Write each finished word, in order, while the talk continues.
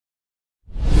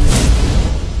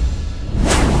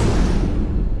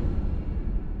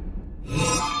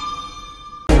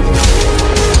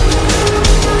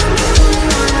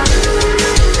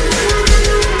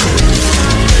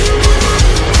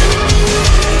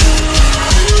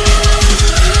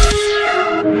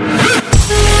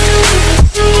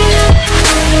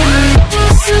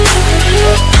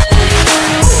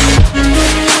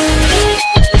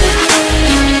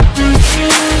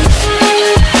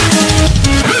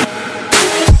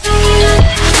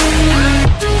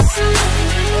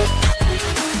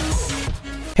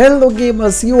Hello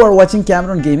gamers, you are watching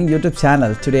Cameron Gaming YouTube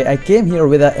channel. Today I came here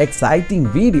with an exciting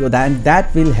video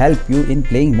that will help you in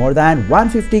playing more than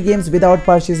 150 games without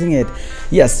purchasing it.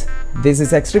 Yes, this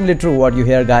is extremely true what you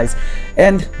hear guys,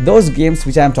 and those games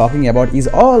which I am talking about is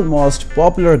almost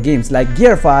popular games like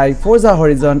Gear 5, Forza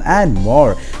Horizon and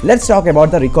more. Let's talk about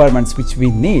the requirements which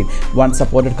we need. One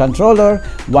supported controller,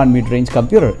 one mid-range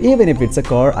computer even if it's a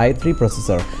Core i3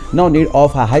 processor. No need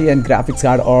of a high-end graphics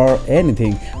card or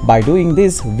anything. By doing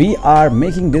this we are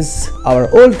making this our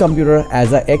old computer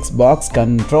as a Xbox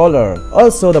controller.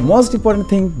 Also the most important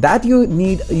thing that you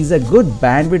need is a good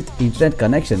bandwidth internet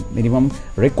connection. Minimum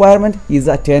requirement is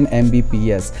a 10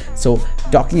 Mbps. So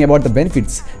talking about the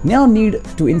benefits, now need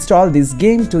to install this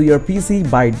game to your PC.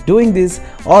 By doing this,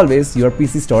 always your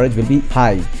PC storage will be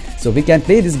high, so we can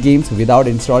play these games without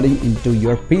installing into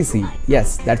your PC.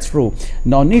 Yes, that's true.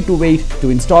 No need to wait to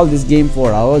install this game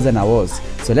for hours and hours.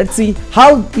 So let's see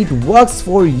how it works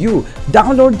for you.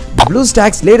 Download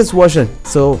BlueStacks latest version.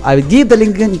 So I will give the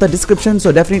link in the description,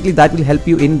 so definitely that will help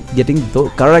you in getting the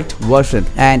correct version.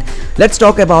 And let's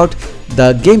talk about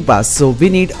the Game Pass. So we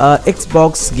need a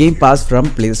Xbox Game Pass from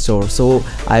Play Store. So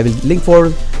I will link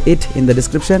for it in the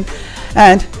description.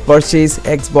 And purchase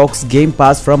Xbox Game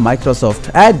Pass from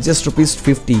Microsoft at just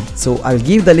 ₹50. So I will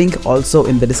give the link also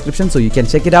in the description so you can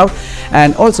check it out.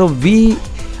 And also we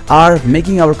are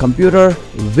making our computer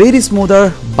very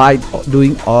smoother by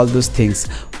doing all those things.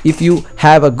 If you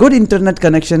have a good internet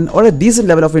connection or a decent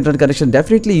level of internet connection,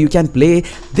 definitely you can play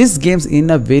these games in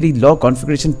a very low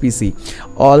configuration PC.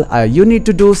 All you need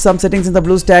to do some settings in the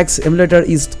BlueStacks emulator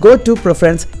is go to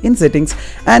preference in settings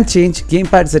and change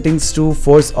gamepad settings to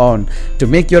force on to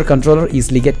make your controller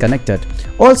easily get connected.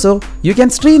 Also you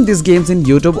can stream these games in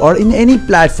YouTube or in any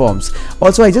platforms.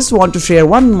 Also I just want to share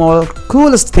one more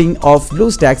coolest thing of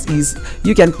BlueStacks is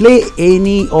you can play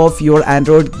any of your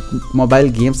Android mobile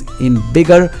games in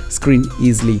bigger screen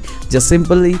easily. Just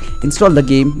simply install the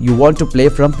game you want to play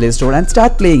from Play Store and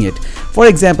start playing it. For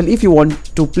example, if you want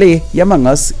to play Among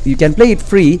Us, you can play it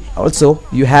free. Also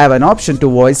you have an option to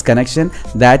voice connection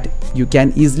that you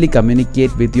can easily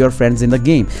communicate with your friends in the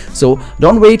game. So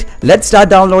don't wait, let's start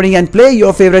downloading and play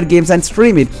your favorite games and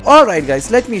stream it. Alright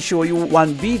guys, let me show you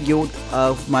one video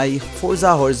of my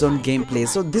Forza Horizon gameplay.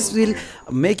 So this will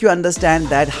make you understand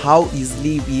that how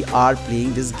easily we are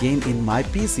playing this game in my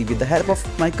PC with the help of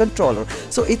my controller.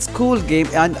 So it's cool game,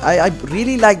 and I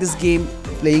really like this game,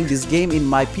 playing this game in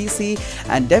my PC,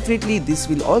 and definitely this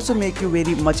will also make you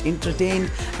very much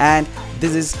entertained. And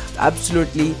this is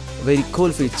absolutely very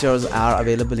cool features are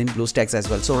available in BlueStacks as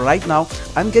well. So right now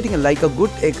I'm getting a good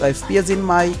FPS in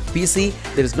my PC.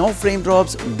 There is no frame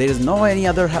drops, there is no any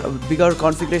other bigger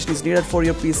configuration is needed for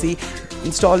your PC.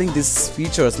 Installing these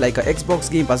features like a Xbox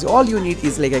Game Pass, all you need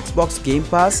is like Xbox Game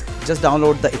Pass. Just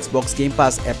download the Xbox Game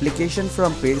Pass application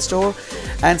from Play Store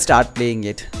and start playing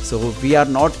it. So we are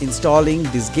not installing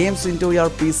these games into your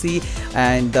PC,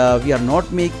 and we are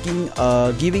not making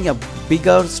giving a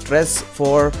bigger stress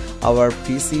for our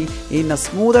PC. In a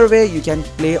smoother way you can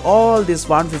play all these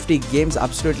 150 games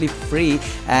absolutely free,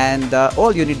 and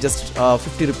all you need just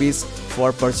 50 rupees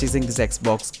for purchasing this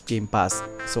Xbox Game Pass.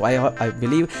 So I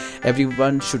believe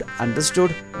everyone should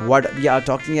understood what we are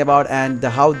talking about and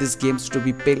how these games to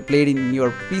be played in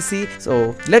your PC.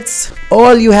 So let's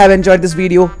all you have enjoyed this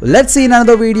video. Let's see in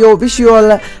another video. Wish you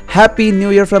all a happy new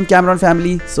year from Cameron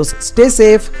family. So stay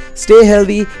safe, stay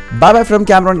healthy. Bye bye from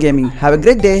Cameron Gaming. Have a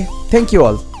great day. Thank you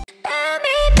all.